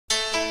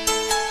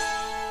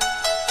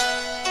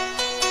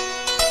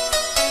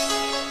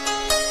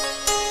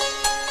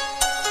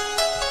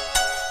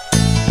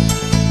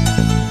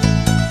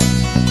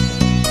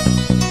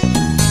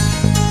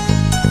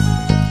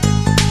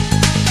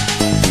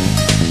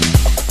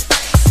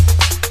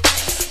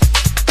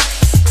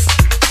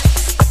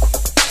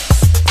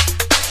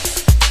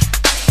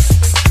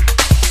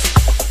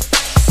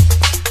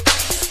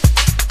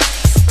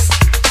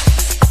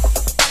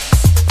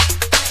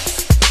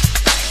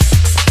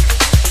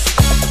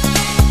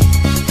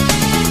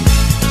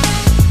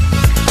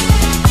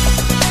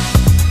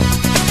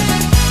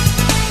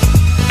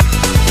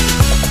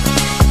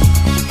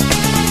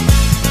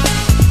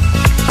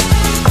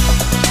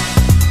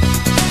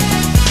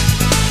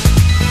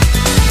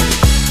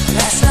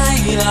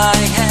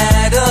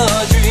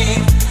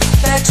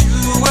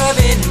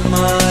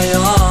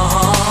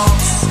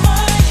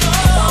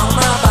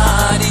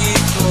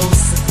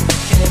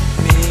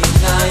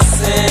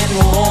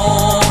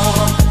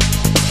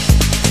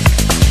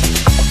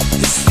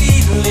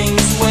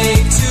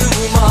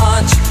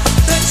much.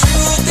 The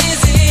truth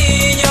is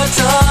in your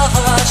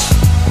touch.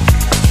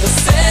 The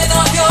scent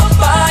of your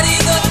body,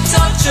 the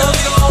touch of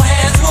your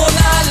hands will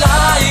not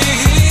lie.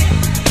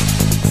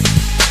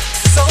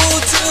 So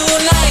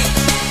tonight,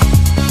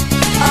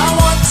 I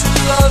want to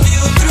love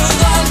you through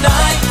the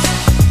night.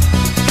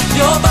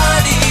 Your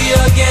body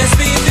against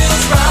me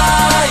feels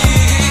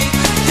right.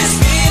 This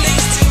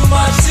feeling's too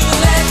much to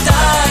let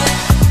die.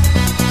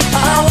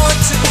 I want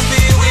to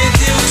be with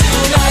you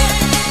tonight.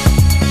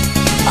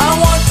 I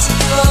want to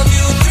love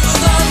you through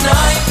the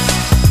night.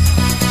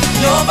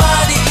 Your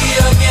body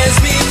against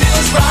me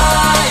feels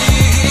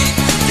right.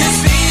 This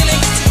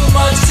feeling's too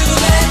much to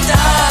let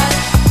die.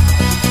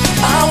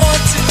 I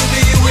want to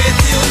be with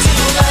you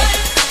tonight.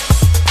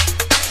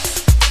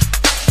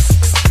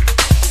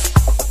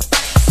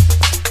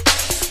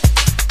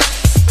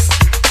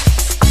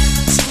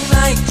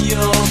 Tonight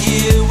you're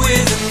here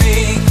with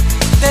me.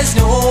 There's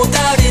no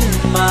doubt in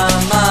my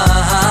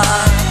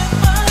mind.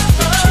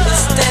 We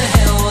kissed and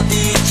held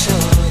each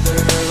other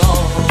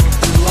all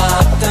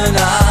throughout the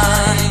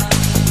night.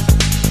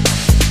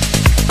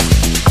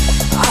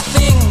 I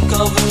think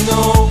of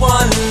no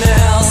one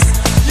else.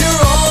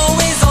 You're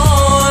always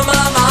on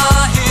my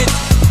mind.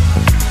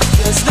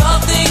 There's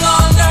nothing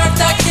on earth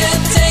that can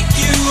take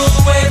you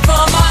away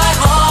from my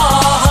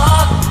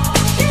heart.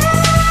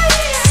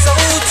 So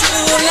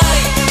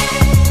tonight,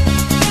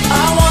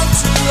 I want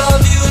to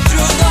love you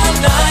through the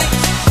night.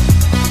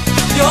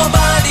 Your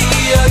body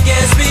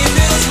against me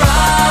feels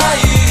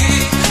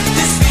right.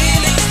 This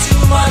feeling's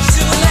too much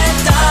to let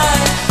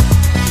die.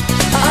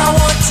 I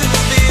want to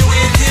be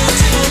with you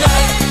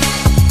tonight.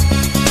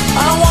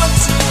 I want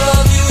to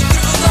love you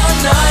through the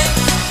night.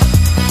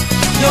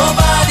 Your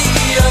body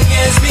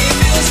against me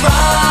feels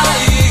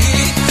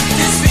right.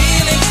 This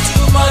feeling's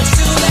too much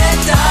to let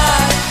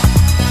die.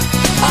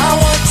 I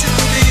want to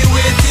be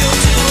with you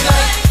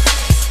tonight.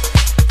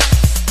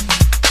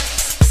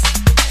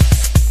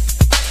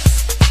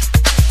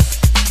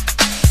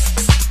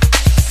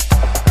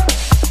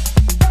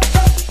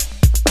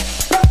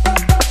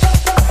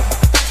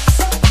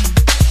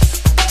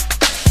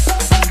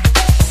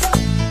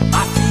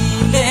 My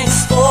feelings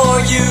for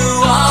you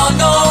are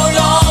no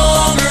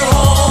longer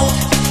hold.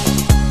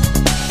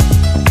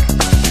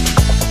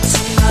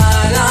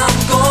 Tonight I'm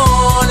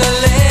gonna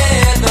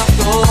let them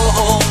go.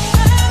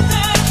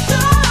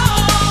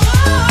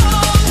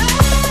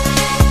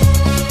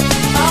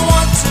 I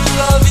want to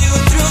love you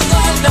through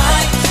the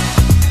night.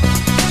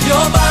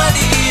 Your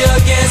body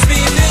against me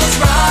feels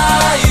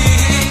right.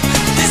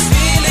 This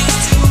feeling's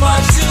too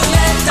much to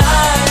let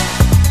die.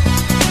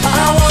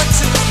 I want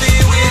to be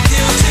with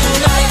you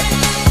tonight.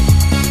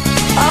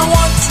 I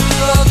want to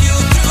love you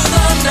through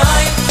the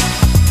night.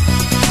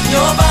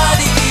 Your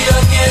body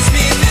against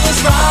me feels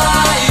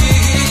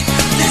right.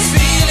 This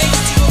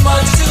feeling's too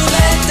much to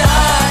let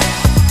die.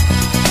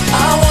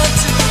 I want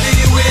to be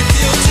with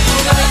you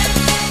tonight.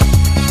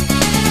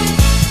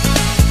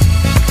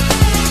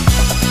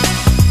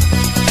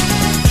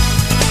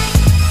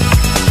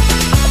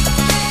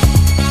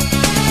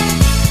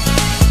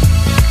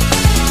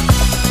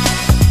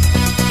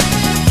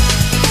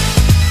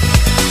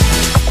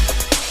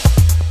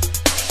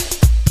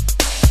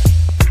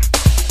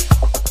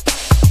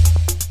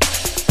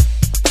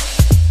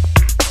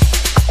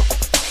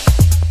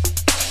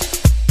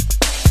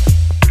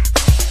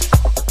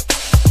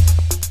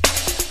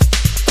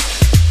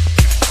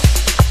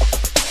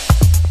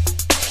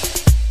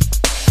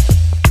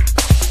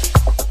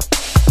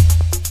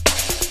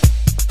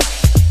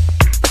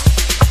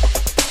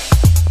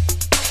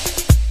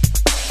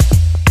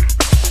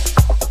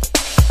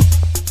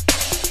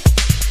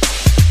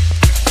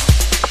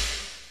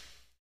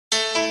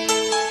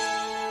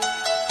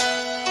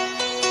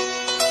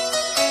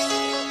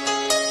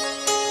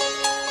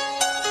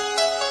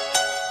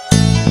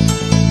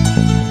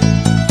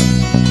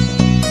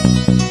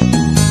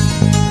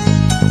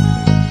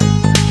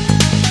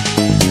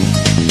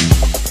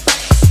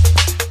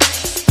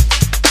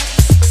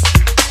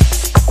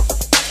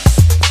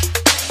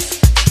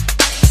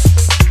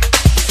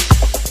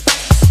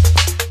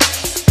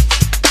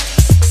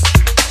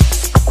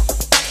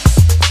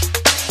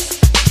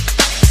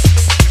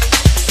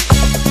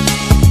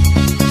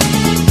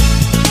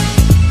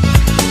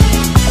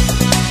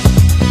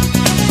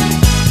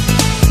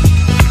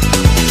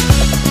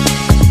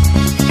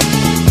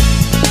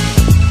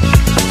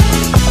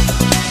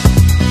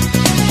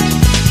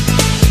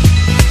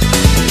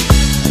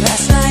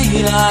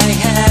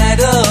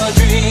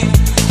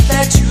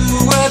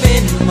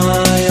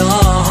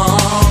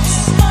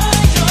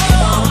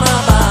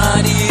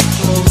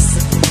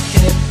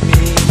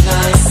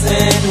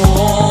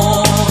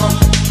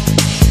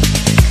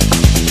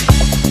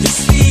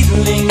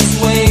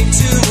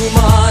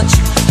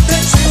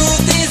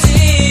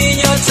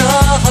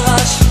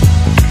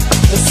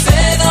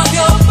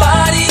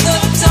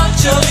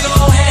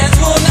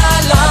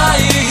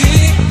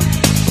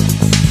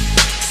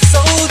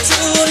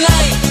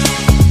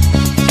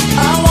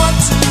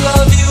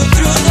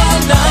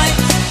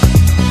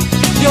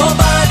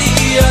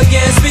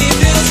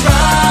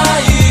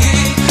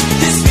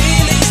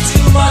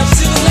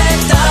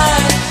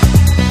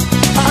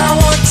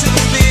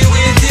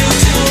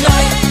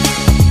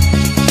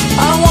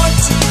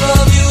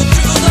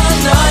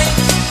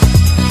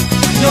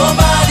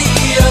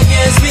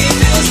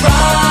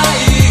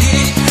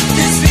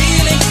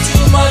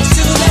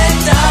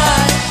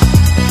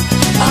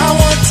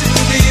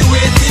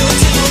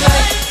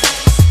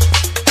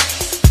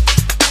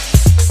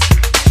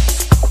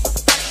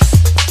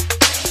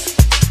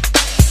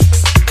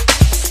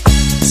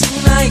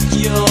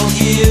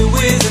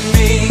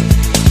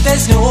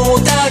 there's no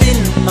doubt.